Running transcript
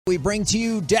We bring to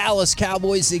you Dallas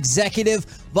Cowboys Executive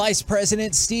Vice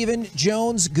President Stephen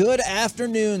Jones. Good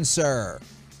afternoon, sir.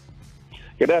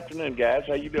 Good afternoon, guys.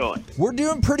 How you doing? We're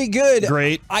doing pretty good.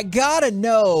 Great. I gotta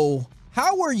know,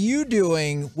 how were you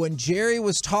doing when Jerry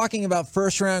was talking about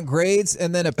first-round grades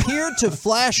and then appeared to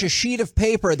flash a sheet of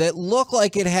paper that looked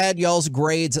like it had y'all's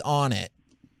grades on it?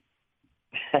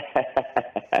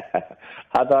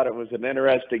 I thought it was an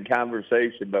interesting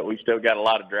conversation, but we still got a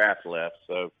lot of draft left,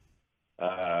 so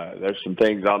there's some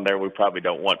things on there we probably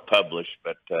don't want published,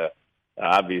 but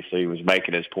obviously he was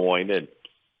making his point. And,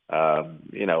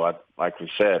 like we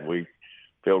said, we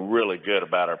feel really good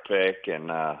about our pick and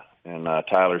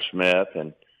Tyler Smith,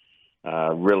 and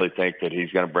really think that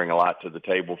he's going to bring a lot to the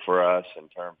table for us in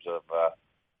terms of,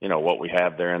 what we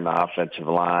have there in the offensive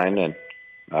line. And,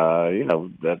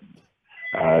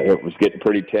 it was getting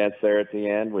pretty tense there at the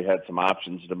end. We had some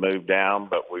options to move down,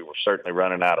 but we were certainly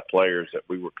running out of players that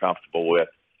we were comfortable with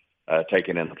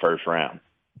taking in the first round.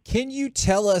 Can you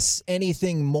tell us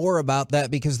anything more about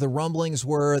that? Because the rumblings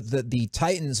were that the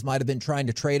Titans might have been trying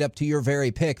to trade up to your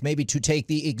very pick, maybe to take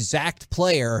the exact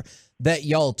player that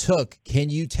y'all took. Can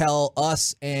you tell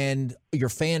us and your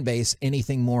fan base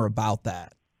anything more about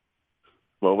that?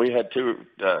 Well, we had two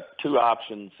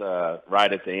options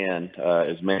right at the end,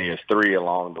 as many as three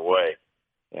along the way.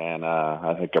 And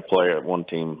I think one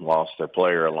team lost their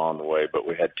player along the way, but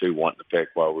we had two wanting to pick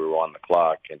while we were on the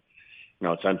clock. And,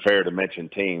 it's unfair to mention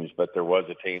teams, but there was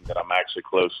a team that I'm actually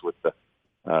close with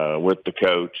the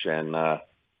coach. And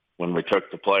when we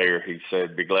took the player, he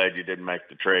said, "Be glad you didn't make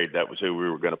the trade. That was who we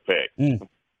were going to pick."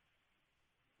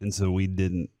 And so we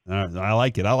didn't. I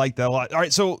like it. I like that a lot. All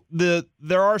right, so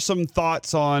there are some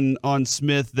thoughts on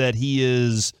Smith that he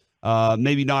is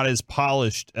maybe not as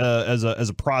polished as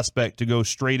a prospect to go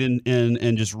straight in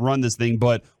and just run this thing.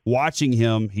 But watching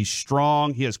him, he's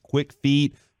strong. He has quick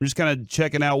feet. We're just kind of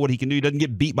checking out what he can do. He doesn't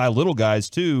get beat by little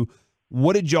guys too.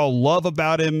 What did y'all love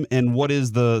about him, and what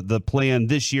is the plan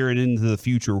this year and into the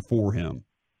future for him?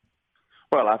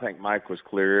 Well, I think Mike was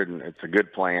clear, and it's a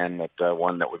good plan, that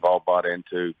one that we've all bought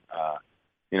into.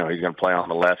 He's going to play on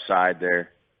the left side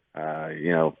there.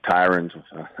 Tyron's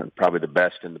probably the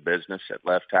best in the business at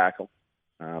left tackle.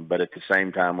 But at the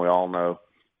same time, we all know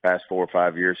past 4 or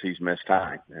 5 years he's missed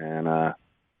time. And,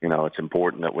 it's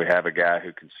important that we have a guy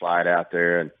who can slide out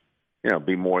there and,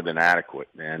 be more than adequate.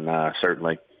 And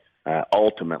certainly,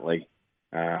 ultimately,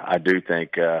 I do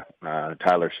think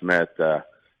Tyler Smith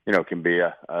can be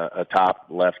a top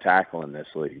left tackle in this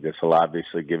league. This will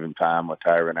obviously give him time with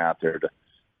Tyron out there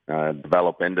to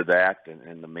develop into that. And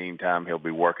in the meantime, he'll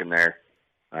be working there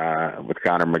with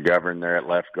Connor McGovern there at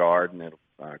left guard, and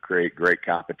it'll create great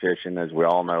competition. As we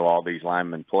all know, all these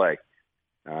linemen play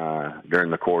during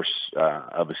the course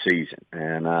of a season.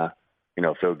 And,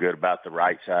 feel good about the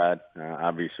right side.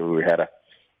 Obviously, we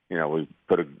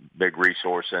put a big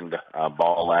resource into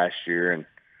Ball last year, and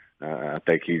I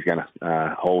think he's going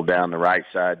to hold down the right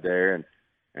side there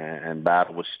and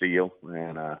battle with Steele,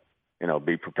 and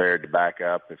be prepared to back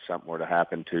up if something were to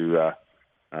happen to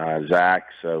Zach.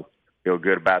 So feel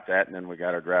good about that. And then we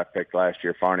got our draft pick last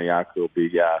year, Farniok, who will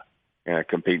be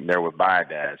competing there with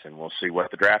Biadasz, and we'll see what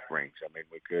the draft brings. I mean,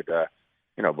 we could,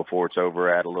 before it's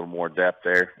over, add a little more depth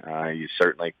there. You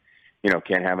certainly,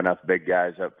 can't have enough big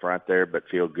guys up front there, but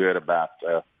feel good about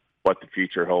what the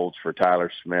future holds for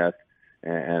Tyler Smith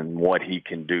and what he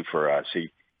can do for us.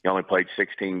 He only played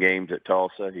 16 games at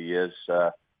Tulsa. He is,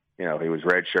 he was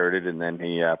redshirted, and then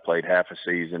he played half a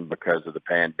season because of the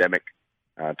pandemic.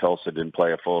 Tulsa didn't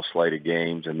play a full slate of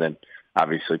games, and then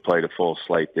obviously played a full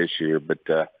slate this year. But,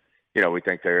 we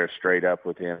think they're straight up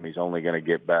with him. He's only going to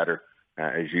get better.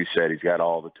 As you said, he's got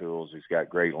all the tools. He's got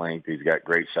great length. He's got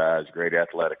great size, great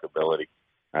athletic ability.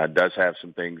 Does have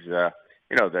some things, that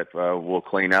we'll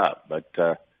clean up. But,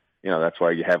 that's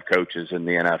why you have coaches in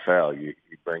the NFL. You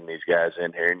bring these guys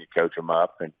in here and you coach them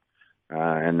up,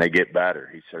 and they get better.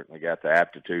 He's certainly got the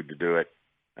aptitude to do it.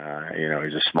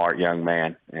 He's a smart young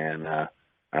man, and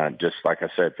just like I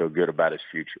said, feel good about his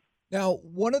future. Now,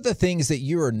 one of the things that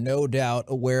you are no doubt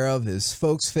aware of is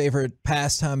folks' favorite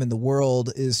pastime in the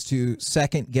world is to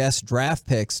second-guess draft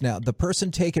picks. Now, the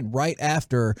person taken right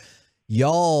after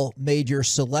y'all made your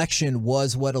selection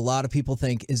was what a lot of people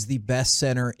think is the best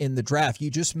center in the draft. You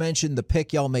just mentioned the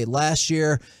pick y'all made last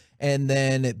year, and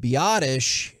then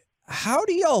Biadasz. How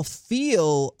do y'all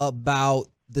feel about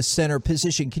the center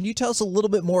position? Can you tell us a little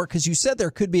bit more? Because you said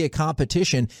there could be a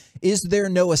competition. Is there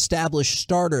no established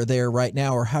starter there right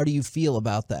now, or how do you feel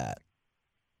about that?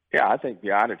 Yeah, I think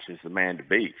Biadasz is the man to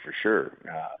beat for sure.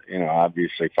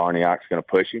 Obviously Farniok's going to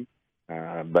push him,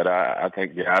 but I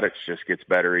think Biadasz just gets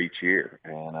better each year.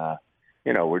 And,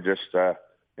 we're just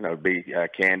to be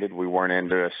candid, we weren't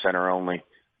into a center-only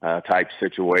type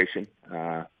situation,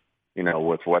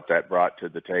 with what that brought to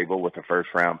the table with the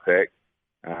first-round pick.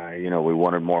 We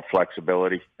wanted more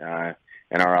flexibility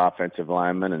in our offensive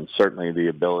linemen, and certainly the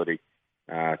ability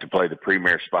to play the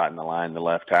premier spot in the line, the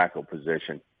left tackle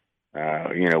position.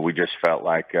 We just felt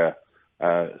like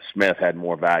Smith had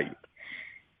more value.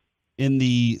 In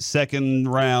the second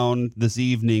round this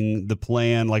evening, the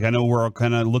plan, like I know we're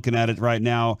kind of looking at it right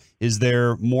now, is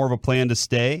there more of a plan to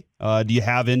stay? Do you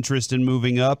have interest in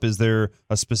moving up? Is there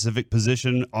a specific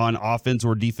position on offense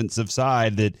or defensive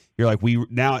side that you're like,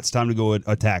 now it's time to go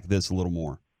attack this a little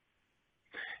more?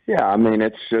 Yeah, I mean,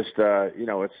 it's just,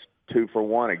 it's 2 for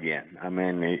 1 again. I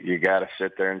mean, you got to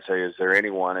sit there and say, is there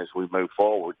anyone as we move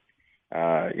forward,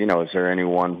 is there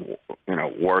anyone,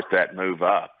 worth that move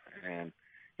up? And,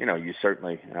 you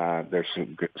certainly, there's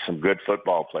some good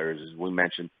football players, as we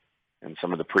mentioned in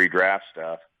some of the pre-draft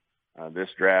stuff. This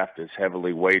draft is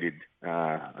heavily weighted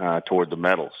toward the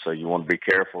middle, so you want to be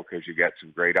careful because you got some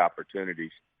great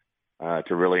opportunities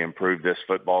to really improve this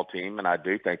football team. And I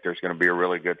do think there's going to be a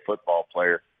really good football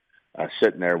player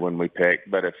sitting there when we pick.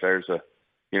 But if there's the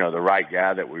right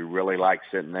guy that we really like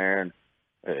sitting there, and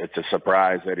it's a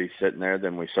surprise that he's sitting there,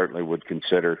 then we certainly would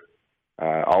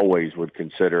always would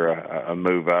consider a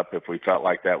move up if we felt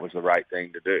like that was the right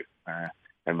thing to do.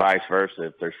 And vice versa,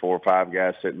 if there's 4 or 5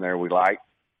 guys sitting there we like,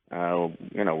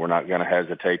 we're not going to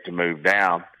hesitate to move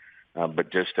down.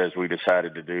 But just as we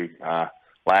decided to do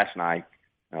last night,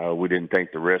 we didn't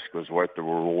think the risk was worth the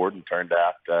reward, and turned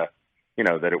out,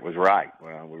 that it was right.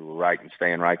 We were right in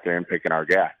staying right there and picking our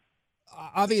guy.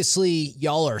 Obviously,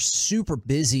 y'all are super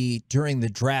busy during the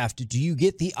draft. Do you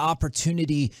get the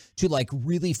opportunity to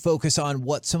really focus on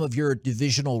what some of your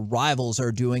divisional rivals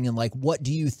are doing? And what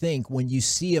do you think when you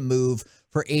see a move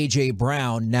for A.J.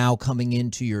 Brown now coming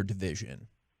into your division?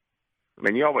 I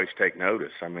mean, you always take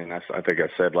notice. I mean, I think I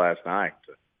said last night,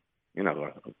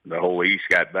 the whole East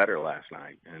got better last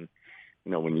night. And,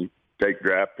 when you take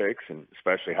draft picks, and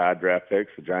especially high draft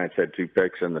picks, the Giants had 2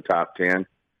 picks in the top 10.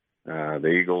 The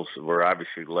Eagles were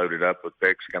obviously loaded up with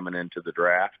picks coming into the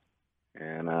draft,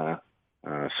 and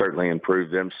certainly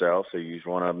improved themselves. They used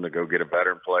one of them to go get a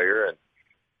veteran player,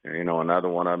 and another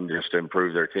one of them just to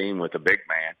improve their team with a big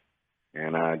man.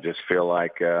 And I just feel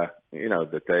like that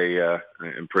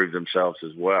they improved themselves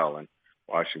as well. And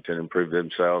Washington improved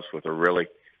themselves with a really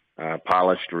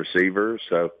polished receiver.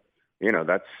 So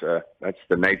that's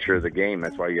the nature of the game.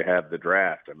 That's why you have the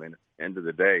draft. I mean, at the end of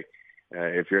the day,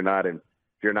 if you're not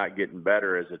getting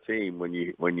better as a team when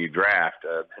you draft,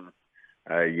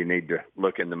 then you need to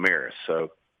look in the mirror.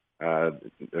 So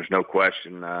there's no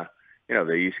question,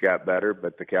 the East got better,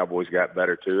 but the Cowboys got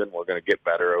better too, and we're going to get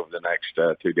better over the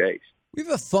next 2 days. We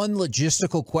have a fun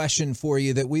logistical question for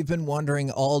you that we've been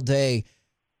wondering all day.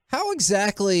 How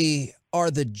exactly are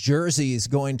the jerseys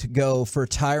going to go for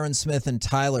Tyron Smith and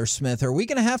Tyler Smith? Are we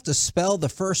going to have to spell the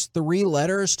first 3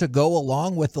 letters to go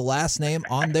along with the last name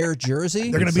on their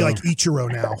jersey? They're going to be like Ichiro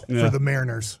now for the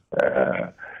Mariners.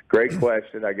 Great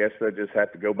question. I guess they'll just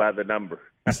have to go by the number.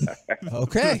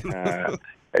 Okay.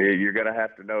 You're going to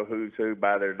have to know who's who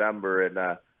by their number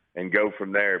and go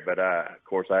from there. But of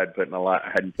course, I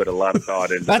hadn't put a lot of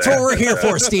thought into That's that. what we're here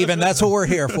for, Stephen. That's what we're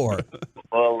here for.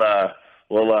 Well,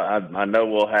 I know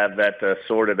we'll have that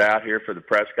sorted out here for the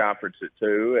press conference at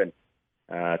 2,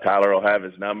 and Tyler will have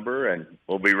his number, and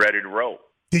we'll be ready to roll.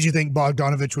 Did you think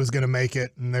Bogdanovich was going to make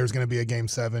it, and there's going to be a Game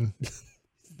 7?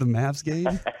 The Mavs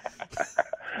game?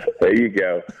 There you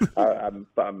go. I'm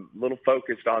a little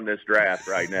focused on this draft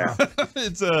right now.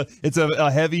 It's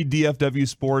a heavy DFW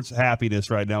sports happiness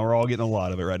right now. We're all getting a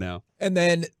lot of it right now. And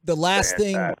then the last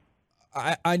thing,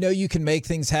 I know you can make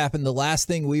things happen. The last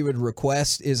thing we would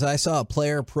request is I saw a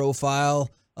player profile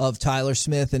of Tyler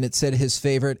Smith, and it said his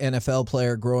favorite NFL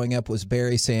player growing up was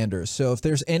Barry Sanders. So if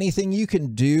there's anything you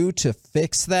can do to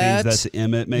fix that, that's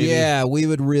Emmett, maybe. Yeah, we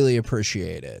would really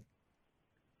appreciate it.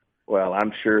 Well,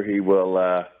 I'm sure he will.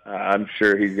 I'm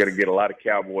sure he's going to get a lot of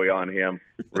cowboy on him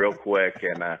real quick.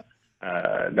 And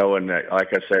knowing that, like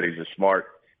I said, he's a smart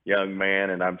young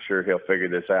man, and I'm sure he'll figure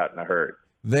this out in a hurry.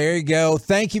 There you go.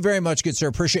 Thank you very much, good sir.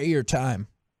 Appreciate your time.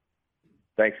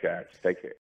 Thanks, guys. Take care.